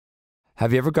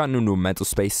Have you ever gotten into a mental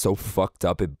space so fucked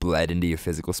up it bled into your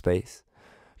physical space?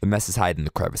 The mess is hiding in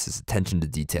the crevices. Attention to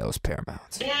detail is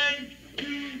paramount. 1,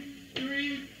 2,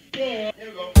 3, 4. Here we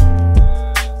go.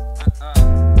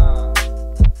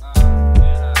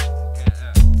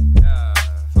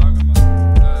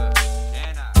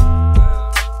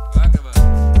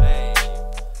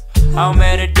 How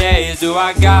many days do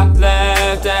I got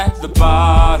left at the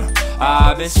bottom?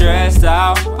 I've been stressed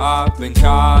out, I've been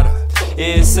caught up.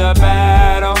 It's a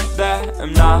battle that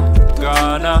I'm not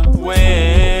gonna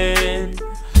win.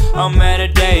 How many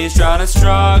days trying to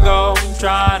struggle,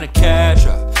 trying to catch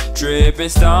up, trip and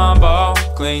stumble,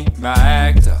 clean my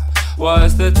act up.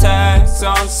 What's the tax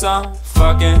on some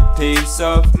fucking peace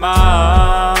of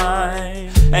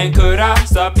mind? And could I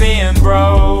stop being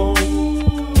broke?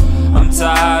 I'm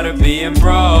tired of being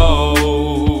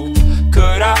broke.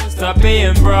 Could I stop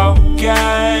being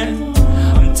broken?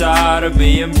 I'm tired of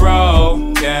being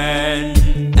broken.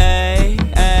 Ay,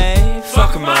 ay,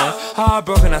 fuck 'em up.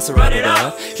 Heartbroken, I surround it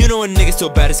up. You know a nigga still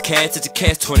bad as cats, it's a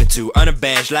catch-22,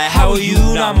 unabashed. Like, how are you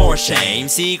not more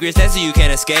ashamed? Secrets that so you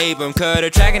can't escape them. Cut a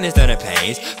track and it's done a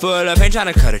pains. Full of pain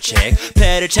trying to cut a check.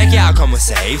 Pay to check, yeah, I'll come with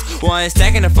saves. One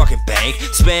stack in the fucking bank.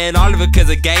 Spend all of it cause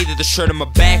I gave that the shirt on my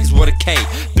back is what a cake.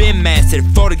 Been mastered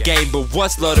for the game, but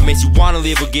what's love that makes you wanna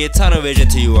live or get tunnel vision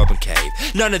till you up and cave?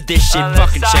 None of this shit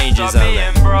fucking changes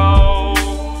unless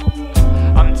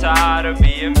I'm tired of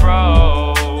being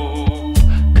broke.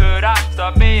 Could I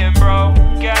stop being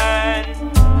broken?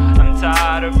 I'm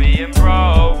tired of being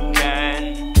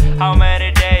broken. How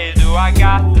many days do I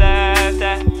got left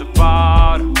at the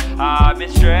bottom? I've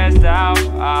been stressed out,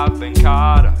 I've been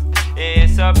caught up.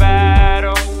 It's a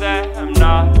battle that I'm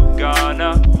not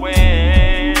gonna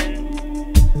win.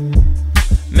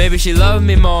 Maybe she loved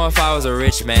me more if I was a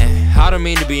rich man. I don't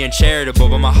mean to be uncharitable,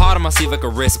 but my heart on my sleeve like a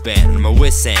wristband, and my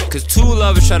withstand. Cause two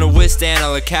lovers trying to withstand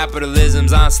all the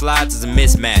capitalism's onslaughts is a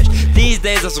mismatch. These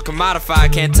days I'm so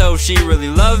commodified, can't tell if she really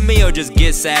loved me or just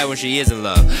get sad when she isn't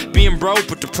loved. Being broke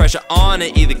put the pressure on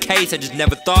in either case. I just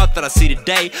never thought that I'd see the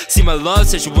day. See my love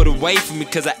said she wouldn't wait for me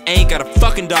cause I ain't got a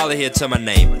fucking dollar here to my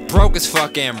name. Broke as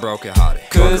fuck and broken hearted.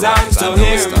 Cause I'm still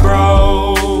here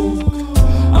broke.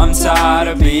 I'm tired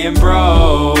of being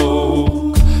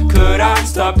broke. Could I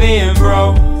stop being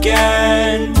broken?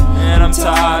 And I'm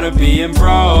tired of being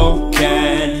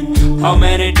broken. How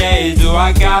many days do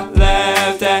I got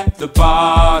left at the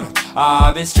bottom?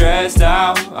 I've been stressed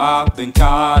out, I've been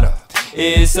caught up.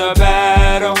 It's a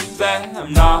battle that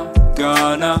I'm not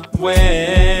gonna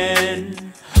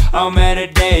win. How many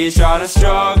days trying to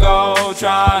struggle,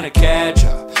 trying to catch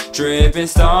up, trip and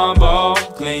stumble,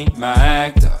 clean my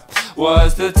act up.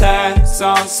 What's the tax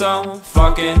on some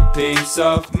fucking peace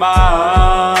of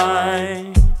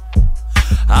mind?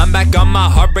 I'm back on my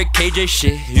heartbreak KJ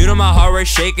shit. You know my heart rate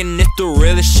shaking. If the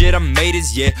realest shit I made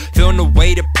is yeah. Feeling the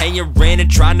weight of paying your rent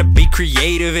and trying to be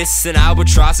creative. It's an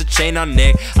albatross, a chain on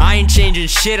neck. I ain't changing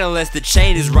shit unless the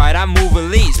chain is right. I move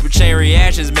at least, but chain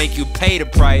reactions make you pay the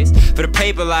price for the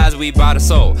paper lies we bought a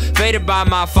soul. Faded by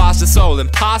my foster soul.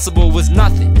 Impossible was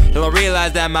nothing till I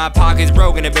realized that my pocket's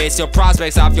broken and base your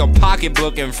prospects off your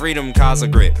pocketbook and freedom costs a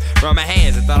grip. From my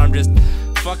hands, I thought I'm just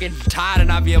fucking tired of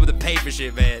not being able to pay for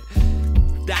shit, man.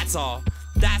 That's all.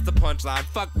 That's the punchline.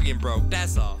 Fuck being broke.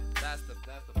 That's all. That's the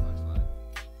punchline.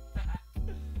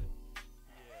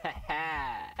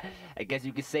 I guess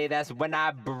you could say that's when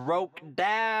I broke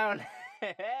down.